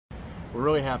We're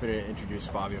really happy to introduce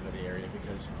Fabio to the area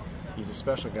because he's a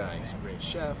special guy. He's a great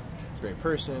chef, he's a great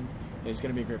person, and he's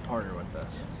going to be a great partner with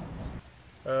us.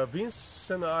 Vince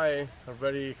and I are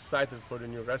very excited for the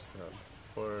new restaurant,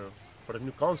 for the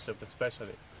new concept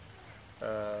especially.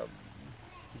 The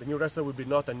new restaurant will be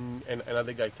not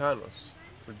another Gaetano's,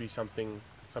 it will be something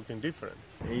different.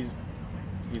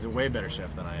 He's a way better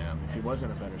chef than I am. If he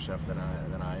wasn't a better chef than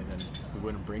I, then we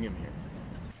wouldn't bring him here.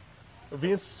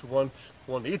 Vince want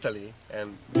Italy,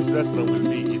 and this restaurant will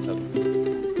be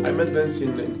Italy. I met Vince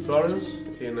in Florence,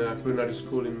 in a culinary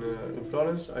school in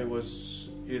Florence. I was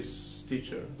his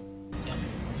teacher.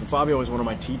 So Fabio was one of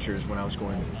my teachers when I was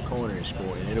going to culinary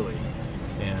school in Italy,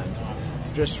 and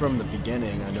just from the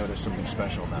beginning I noticed something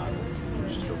special about him. He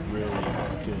was just a really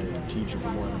good teacher,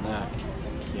 but more than that,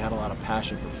 he had a lot of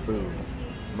passion for food,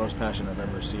 the most passion I've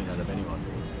ever seen out of anyone.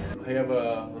 I have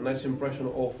a nice impression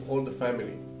of all the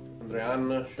family.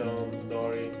 Andreanna, Sean,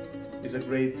 Dory. It's a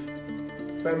great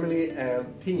family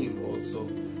and team also.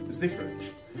 It's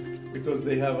different because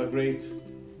they have a great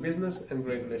business and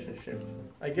great relationship.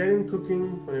 I got in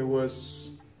cooking when I was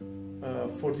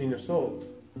 14 years old.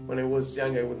 When I was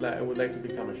young, I would like to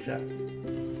become a chef.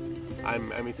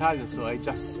 I'm Italian, so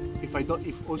if I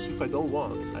don't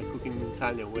want, I cook in an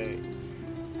Italian way,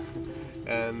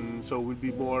 and so it will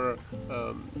be more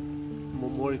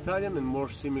Italian and more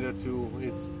similar to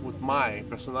with my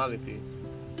personality.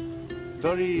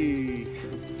 Dory,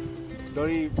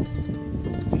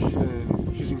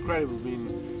 she's incredible. I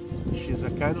mean, she's a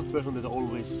kind of person that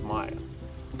always smiles.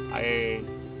 I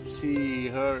see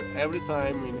her every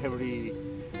time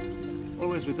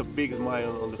always with a big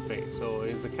smile on the face. So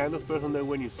it's the kind of person that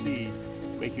when you see,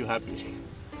 make you happy.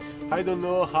 I don't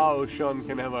know how Sean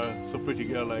can have a so pretty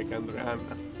girl like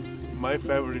Andreanna. My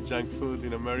favorite junk food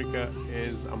in America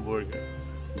is hamburger.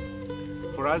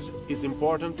 For us, it's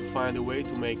important to find a way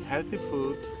to make healthy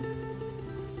food,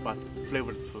 but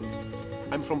flavored food.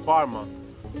 I'm from Parrma.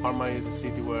 Parrma is a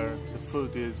city where the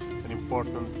food is an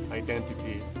important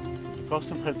identity. The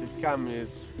customer that come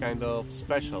is kind of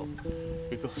special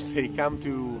because they come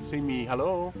to say me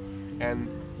hello, and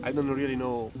I don't really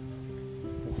know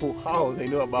how they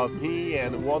know about me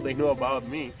and what they know about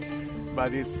me.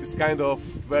 But it's kind of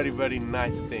very, very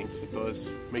nice things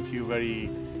because make you very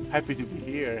happy to be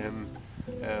here and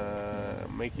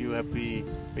make you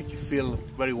feel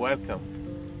very welcome.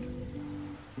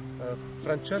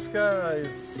 Francesca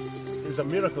is a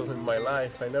miracle in my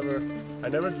life. I never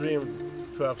dreamed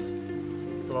to have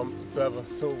a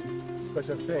so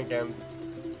special thing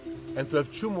and to have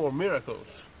two more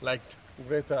miracles like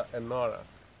Greta and Nora.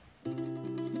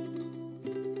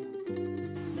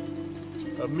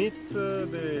 Meet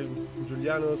the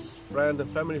Giuliano's friend and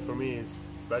family for me is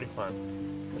very fun.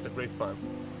 It's a great fun.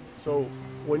 So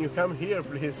when you come here,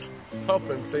 please stop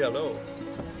and say hello.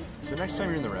 So next time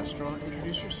you're in the restaurant,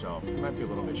 introduce yourself. You might be a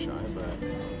little bit shy, but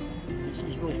he's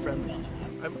really friendly.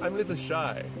 I'm a little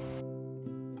shy.